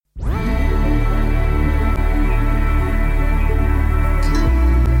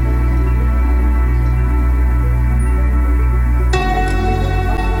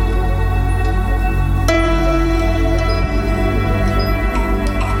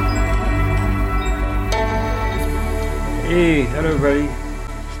Hey, hello everybody.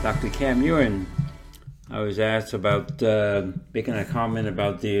 It's Dr. Kam Yuen. I was asked about making a comment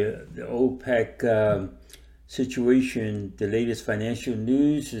about the OPEC situation. The latest financial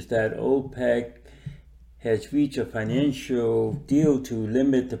news is that OPEC has reached a financial deal to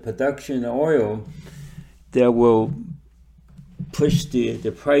limit the production of oil that will push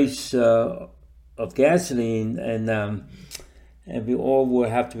the price of gasoline, and we all will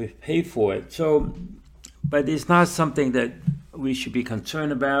have to pay for it. So, but it's not something that we should be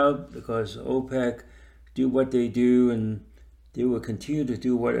concerned about, because OPEC do what they do and they will continue to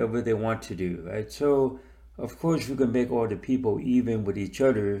do whatever they want to do, right? So, of course, we can make all the people even with each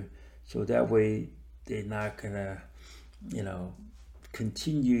other, so that way they're not gonna,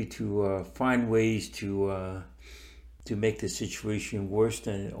 continue to find ways to make the situation worse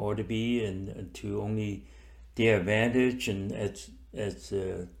than it ought to be, and to only their advantage and it's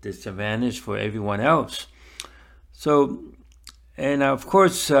a disadvantage for everyone else. So, and of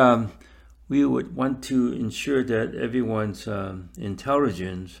course, we would want to ensure that everyone's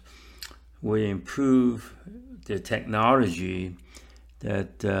intelligence will improve the technology,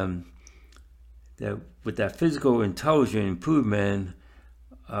 that with that physical intelligence improvement,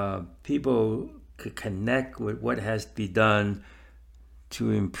 people could connect with what has to be done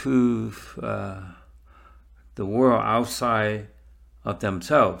to improve the world outside of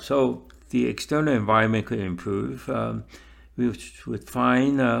themselves. So the external environment could improve. We would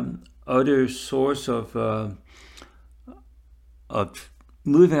find other source of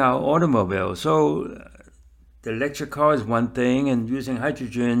moving our automobile. So the electric car is one thing, and using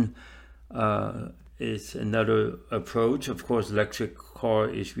hydrogen is another approach. Of course, electric car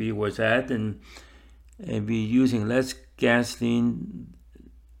is really what's at, and be using less gasoline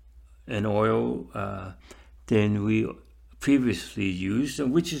and oil than we previously used,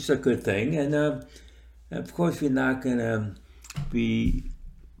 which is a good thing. And of course, we're not gonna feel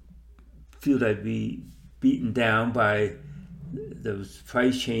like we beaten down by those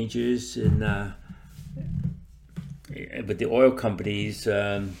price changes, and but the oil companies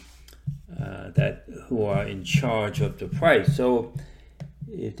who are in charge of the price. So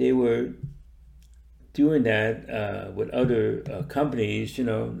if they were doing that with other companies,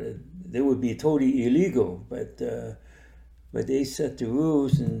 they would be totally illegal. But they set the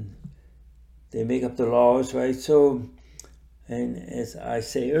rules and they make up the laws, right? So, and as I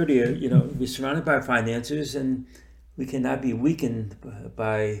say earlier, we're surrounded by finances, and we cannot be weakened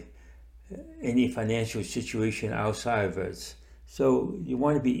by any financial situation outside of us. So you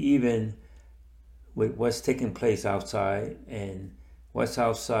want to be even with what's taking place outside, and what's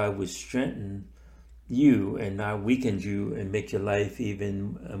outside will strengthen you and not weaken you and make your life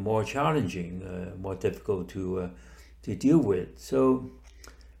even more challenging, more difficult to deal with. So,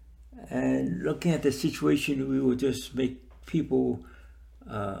 and looking at the situation, we will just make people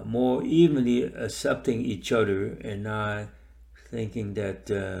more evenly accepting each other, and not thinking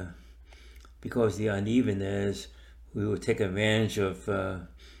that because the unevenness, we will take advantage of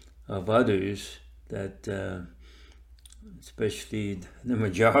others, that especially the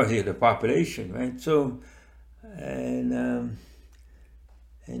majority of the population, right? So, and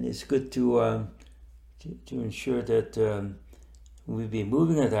it's good to ensure that we be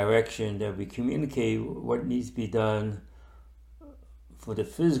moving in a direction that we communicate what needs to be done for the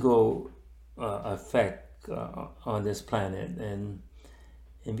physical effect on this planet, and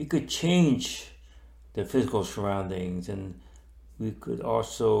we could change the physical surroundings, and we could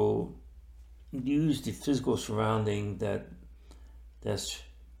also use the physical surrounding that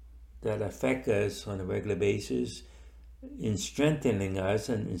affect us on a regular basis in strengthening us,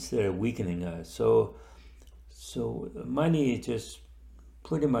 and instead of weakening us. So money is just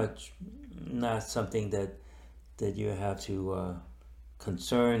pretty much not something that you have to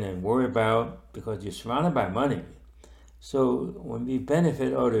concern and worry about, because you're surrounded by money. So when we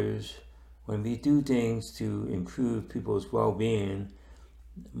benefit others, when we do things to improve people's well-being,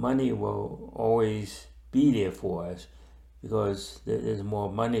 money will always be there for us, because there's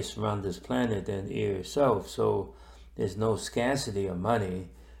more money surrounding this planet than air itself. So there's no scarcity of money.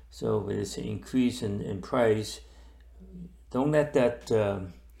 So if it's an increase in price, don't let that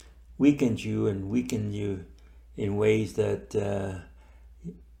weaken you in ways that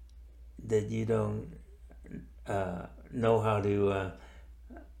you don't know how to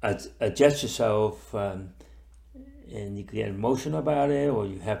adjust yourself, and you get emotional about it, or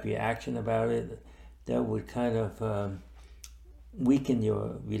you have reaction about it. That would kind of weaken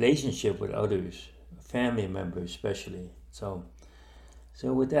your relationship with others, family members especially. So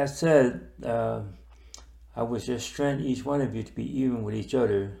with that said, I would just strengthen each one of you to be even with each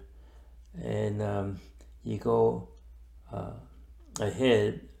other, and you go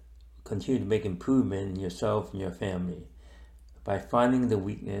ahead, continue to make improvement in yourself and your family by finding the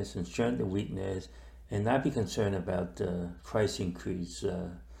weakness and strengthen the weakness, and not be concerned about the price increase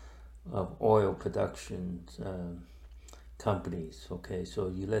of oil production companies. Okay, so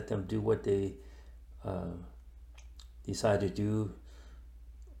you let them do what they decide to do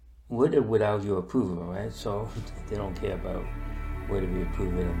with or without your approval, right? So they don't care about whether we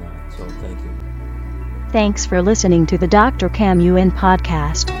approve it or not. So thank you. Thanks for listening to the Dr. Kam Yuen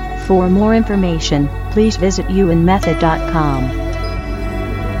Podcast. For more information, please visit yuenmethod.com.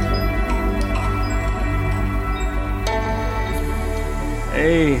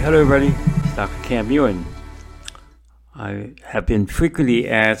 Hey, hello everybody. It's Dr. Kam Yuen. I have been frequently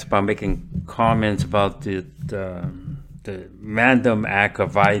asked about making comments about the random act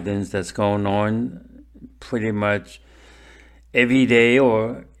of violence that's going on pretty much every day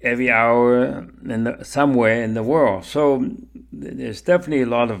or every hour somewhere in the world. So there's definitely a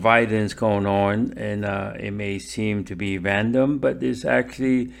lot of violence going on, and it may seem to be random, but it's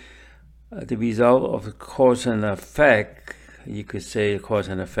actually the result of cause and effect. You could say cause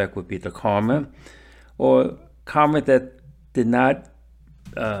and effect would be the karma, or karma that did not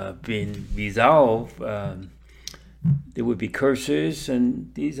been resolved. There would be curses,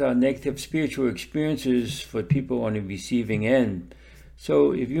 and these are negative spiritual experiences for people on the receiving end.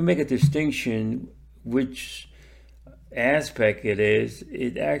 So if you make a distinction which aspect it is,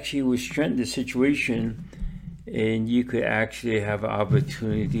 it actually will strengthen the situation, and you could actually have an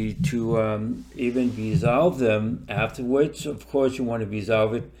opportunity to even resolve them afterwards. Of course, you want to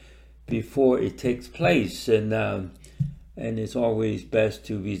resolve it before it takes place, and it's always best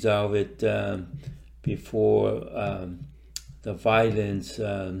to resolve it before the violence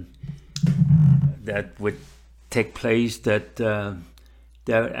that would take place that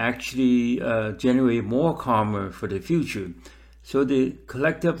actually generate more karma for the future. So the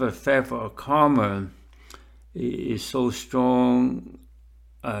collective effect of karma is so strongly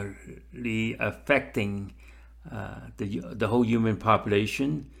affecting the whole human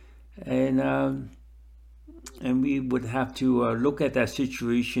population, and we would have to look at that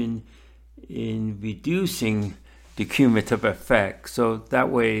situation in reducing the cumulative effect. So that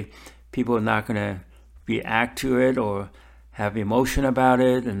way people are not going to react to it or have emotion about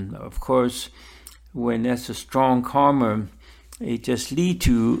it. And of course, when there's a strong karma, it just leads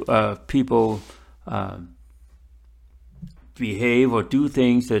to people behave or do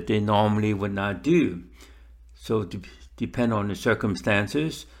things that they normally would not do. So depend on the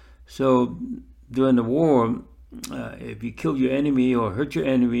circumstances. So during the war, if you kill your enemy or hurt your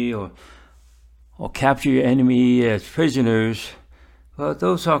enemy or capture your enemy as prisoners, well,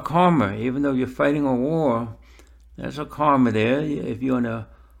 those are karma. Even though you're fighting a war, there's a karma there. If you're in a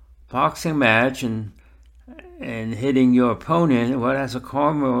boxing match and hitting your opponent, well, that's a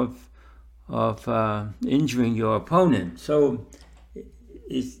karma of injuring your opponent. So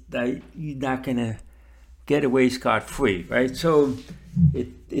it's like you're not gonna get away scot-free, right? So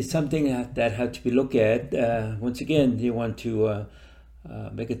it's something that has to be looked at. Once again, you want to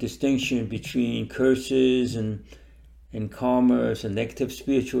make a distinction between curses and karmas and negative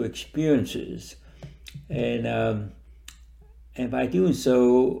spiritual experiences, and by doing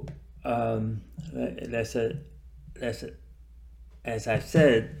so, as I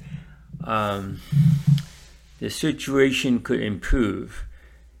said, the situation could improve.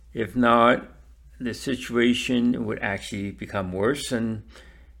 If not, the situation would actually become worse, and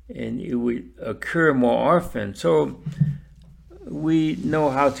it would occur more often. So we know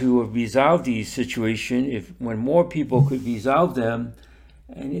how to resolve these situations when more people could resolve them,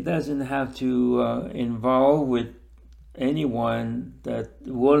 and it doesn't have to involve with anyone that's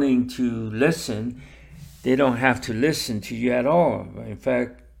willing to listen. They don't have to listen to you at all. In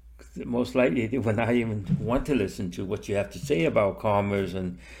fact, most likely they will not even want to listen to what you have to say about karmas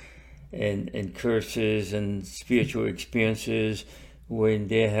and curses and spiritual experiences, when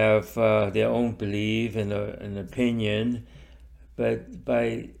they have their own belief and an opinion. But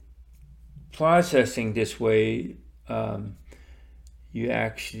by processing this way, you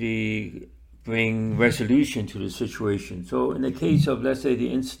actually bring resolution to the situation. So in the case of, let's say,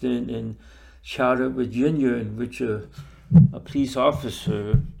 the incident in Charlotte, Virginia, in which a police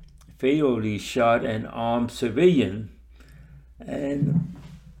officer fatally shot an armed civilian,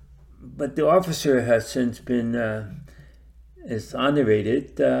 but the officer has since been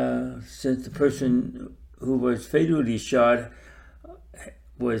exonerated, since the person who was fatally shot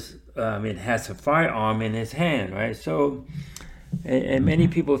has a firearm in his hand, right? So, and many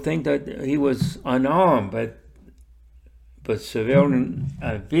people think that he was unarmed, but but surveillance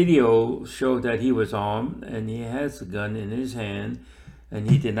video showed that he was armed and he has a gun in his hand, and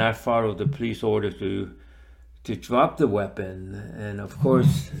he did not follow the police order to drop the weapon. And of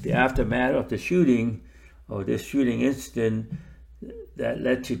course, the aftermath of the shooting, or this shooting incident, that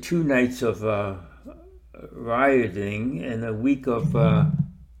led to 2 nights of rioting and a week of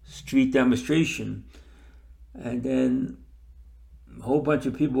street demonstration. And then a whole bunch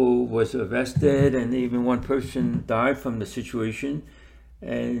of people was arrested, and even one person died from the situation.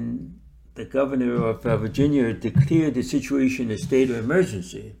 And the governor of Virginia declared the situation a state of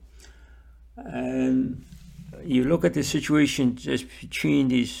emergency. And you look at the situation just between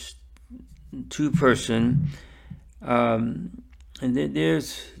these 2 persons, and then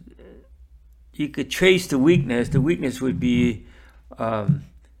you could trace the weakness. The weakness would be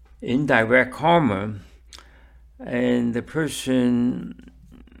indirect karma, and the person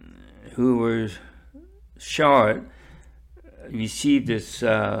who was shot received this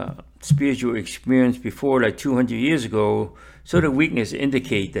spiritual experience before, like 200 years ago. So the weakness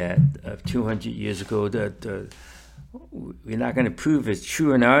indicate that 200 years ago that we're not going to prove it's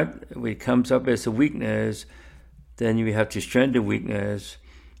true or not. When it comes up as a weakness, then you have to strengthen the weakness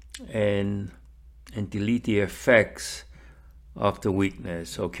and delete the effects of the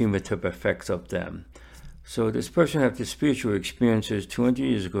weakness, or cumulative effects of them. So this person had the spiritual experiences 200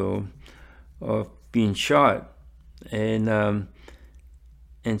 years ago of being shot, and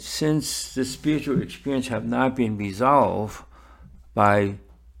since the spiritual experience have not been resolved by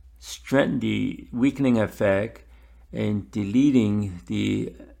strengthening the weakening effect and deleting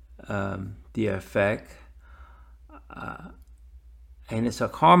the effect, and it's a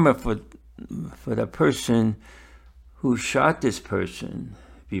karma for the person who shot this person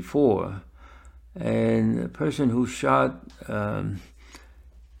before, and the person who shot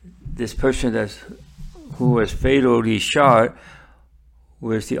this person who was fatally shot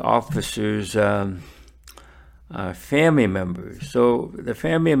was the officer's family members. So the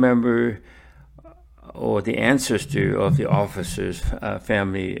family member or the ancestor of the officer's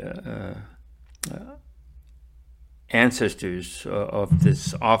family, ancestors of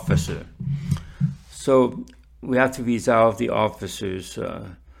this officer. So we have to resolve the officer's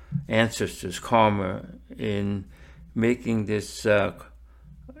ancestors' karma in making this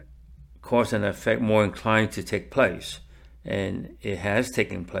cause and effect more inclined to take place. And it has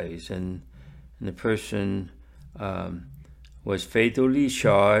taken place, and the person was fatally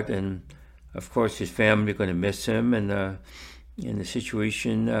shot, and of course his family are going to miss him, and the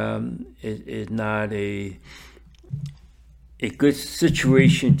situation is not a good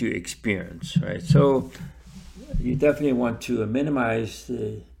situation to experience, right? So you definitely want to minimize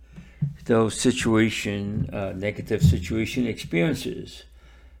those negative situation experiences.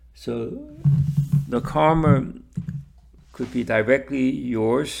 So the karma could be directly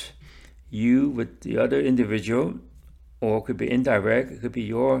yours, you with the other individual, or it could be indirect. It could be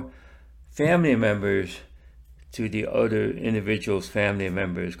your family members to the other individual's family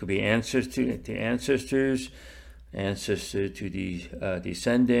members. It could be ancestors to ancestors, ancestor to the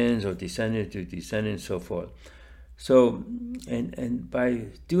descendants, or descendant to descendants, so forth. So, and by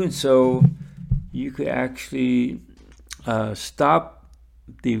doing so, you could actually stop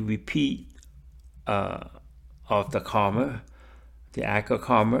the repeat of the karma, the act of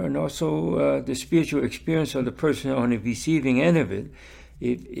karma, and also the spiritual experience of the person on the receiving end of it.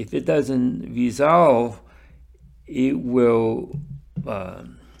 If it doesn't resolve, it will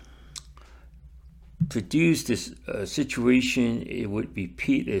produce this situation. It would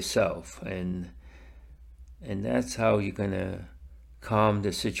repeat itself, and that's how you're going to calm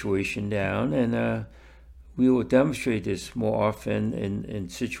the situation down. And we will demonstrate this more often in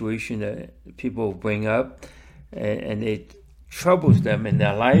situations that people bring up, and it troubles them in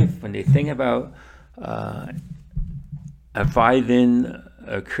their life when they think about a violent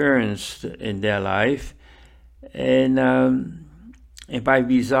occurrence in their life, and by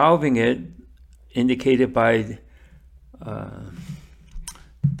resolving it, indicated by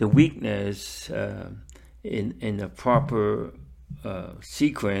the weakness in the proper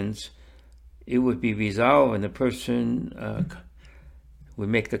sequence, it would be resolved, and the person would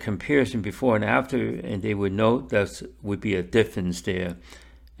make the comparison before and after, and they would note there would be a difference there,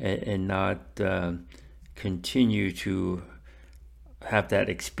 and not continue to have that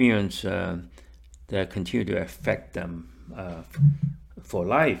experience that continue to affect them for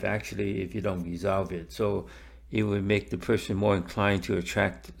life, actually, if you don't resolve it. So it would make the person more inclined to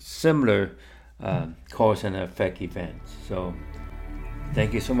attract similar cause and effect events. So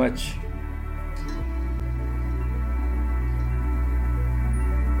thank you so much.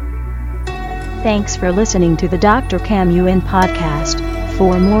 Thanks for listening to the Dr. Kam Yuen Podcast.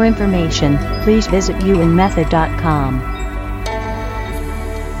 For more information, please visit yuenmethod.com.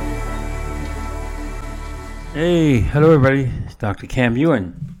 Hey, hello everybody. It's Dr. Kam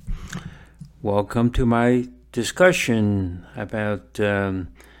Yuen. Welcome to my discussion about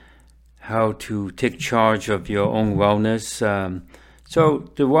how to take charge of your own wellness.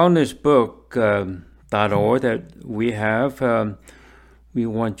 So the wellness book .org that we have, we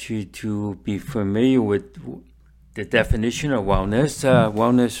want you to be familiar with the definition of wellness.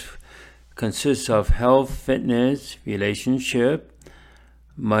 Wellness consists of health, fitness, relationship,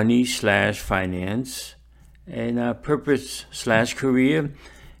 money/finance, and purpose/career.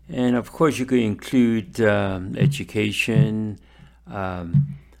 And of course, you could include education,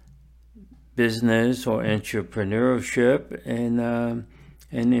 business or entrepreneurship, and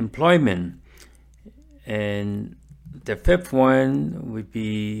employment. And the fifth one would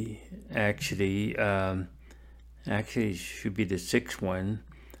be actually it should be the sixth one,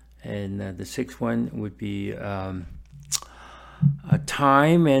 and the sixth one would be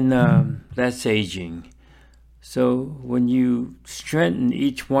time and that's aging. So when you strengthen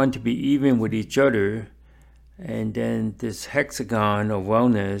each one to be even with each other, and then this hexagon of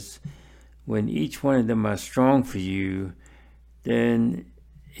wellness, when each one of them are strong for you, then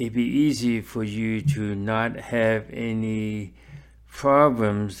it'd be easy for you to not have any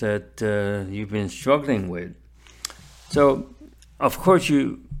problems that you've been struggling with. So, of course,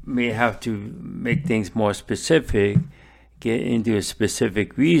 you may have to make things more specific, get into a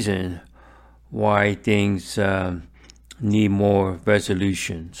specific reason why things need more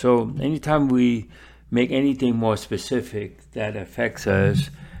resolution. So, anytime we make anything more specific that affects us,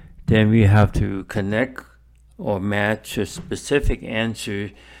 then we have to connect or match a specific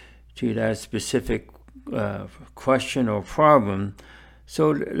answer to that specific question or problem. So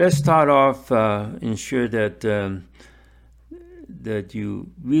let's start off, ensure that that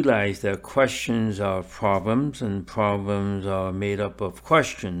you realize that questions are problems and problems are made up of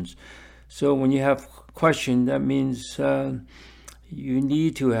questions. So when you have questions, that means you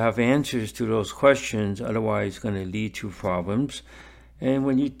need to have answers to those questions, otherwise it's going to lead to problems. And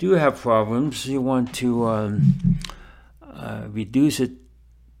when you do have problems, you want to reduce it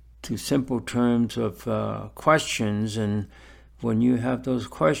to simple terms of questions. And when you have those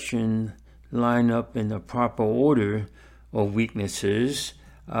questions line up in the proper order of weaknesses,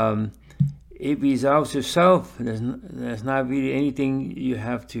 it resolves itself. There's not really anything you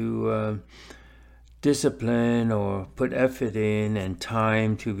have to discipline or put effort in and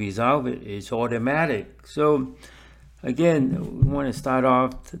time to resolve it. It's automatic. So again, we want to start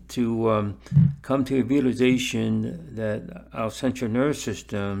off to come to a realization that our central nervous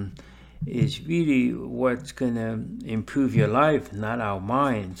system is really what's going to improve your life, not our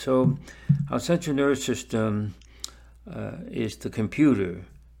mind. So our central nervous system is the computer,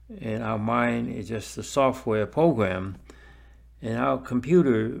 and our mind is just the software program. And our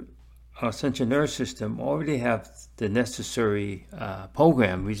computer, our central nervous system, already have the necessary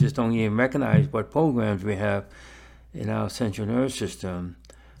program. We just don't even recognize what programs we have in our central nervous system.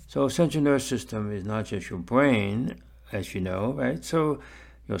 So central nervous system is not just your brain, as you know, right? So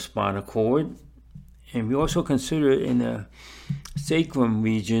your spinal cord, and we also consider in the sacrum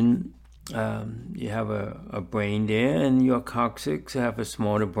region, you have a brain there, and your coccyx have a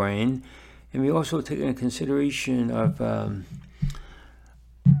smaller brain, and we also take into consideration of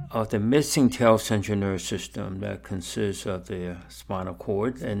the missing tail central nervous system that consists of the spinal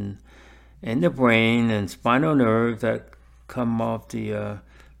cord and the brain and spinal nerve that come off the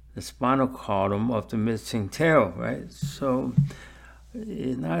spinal column of the missing tail, right? So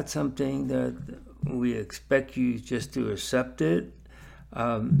it's not something that we expect you just to accept it.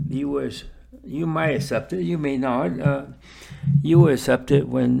 You might accept it, you may not. You will accept it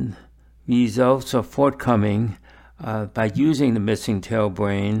when results are forthcoming by using the missing tail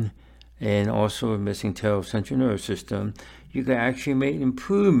brain and also the missing tail central nervous system. You can actually make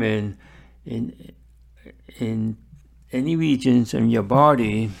improvement in any regions in your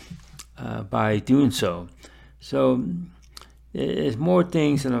body by doing so. So there's more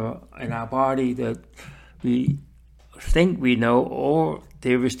things in our body that we think we know, or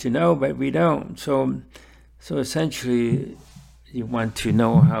there is to know, but we don't. So essentially, you want to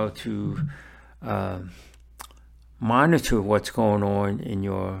know how to monitor what's going on in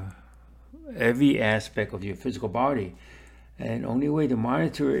your every aspect of your physical body. And the only way to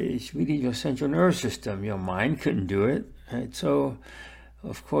monitor it is really your central nervous system. Your mind couldn't do it, right? So,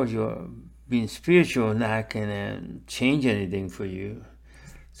 of course, your being spiritual not going to change anything for you.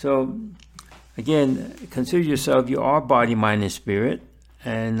 So, again, consider yourself, you are body, mind, and spirit.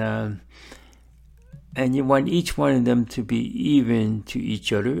 And And you want each one of them to be even to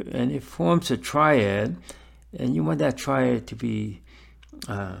each other, and it forms a triad. And you want that triad to be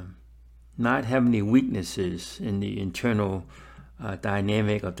not have any weaknesses in the internal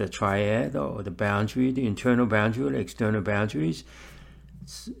dynamic of the triad, or the boundary, the internal boundary or the external boundaries.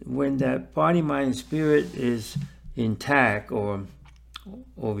 When that body, mind, spirit is intact or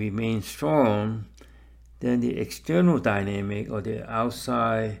remains strong, then the external dynamic, or the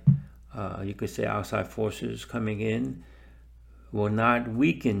outside, you could say outside forces coming in, will not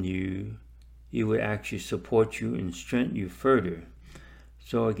weaken you. It will actually support you and strengthen you further.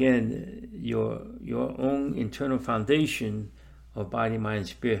 So again, your own internal foundation of body, mind,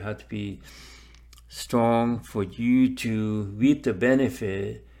 spirit have to be strong for you to reap the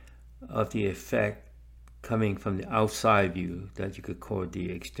benefit of the effect coming from the outside view that you could call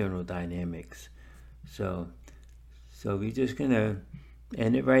the external dynamics. So we're just gonna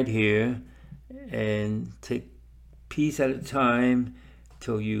end it right here and take piece at a time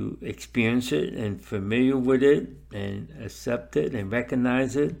till you experience it and familiar with it and accept it and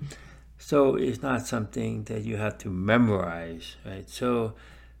recognize it. So it's not something that you have to memorize, right? So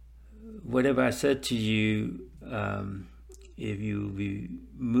whatever I said to you, if you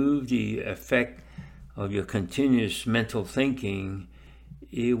remove the effect of your continuous mental thinking,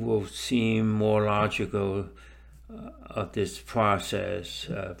 it will seem more logical of this process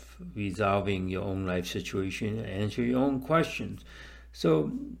of resolving your own life situation and answer your own questions.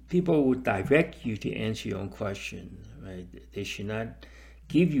 So people will direct you to answer your own question, right? They should not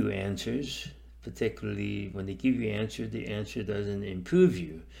give you answers, particularly when they give you answers, the answer doesn't improve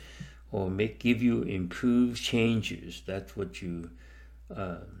you or give you improved changes. That's what you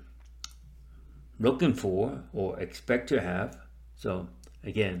looking for or expect to have. So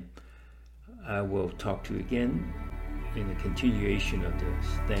again, I will talk to you again in the continuation of this.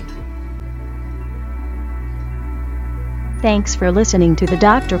 Thank you. Thanks for listening to the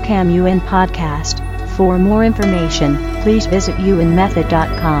Dr. Kam Yuen Podcast. For more information, please visit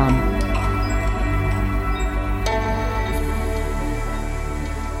yuenmethod.com.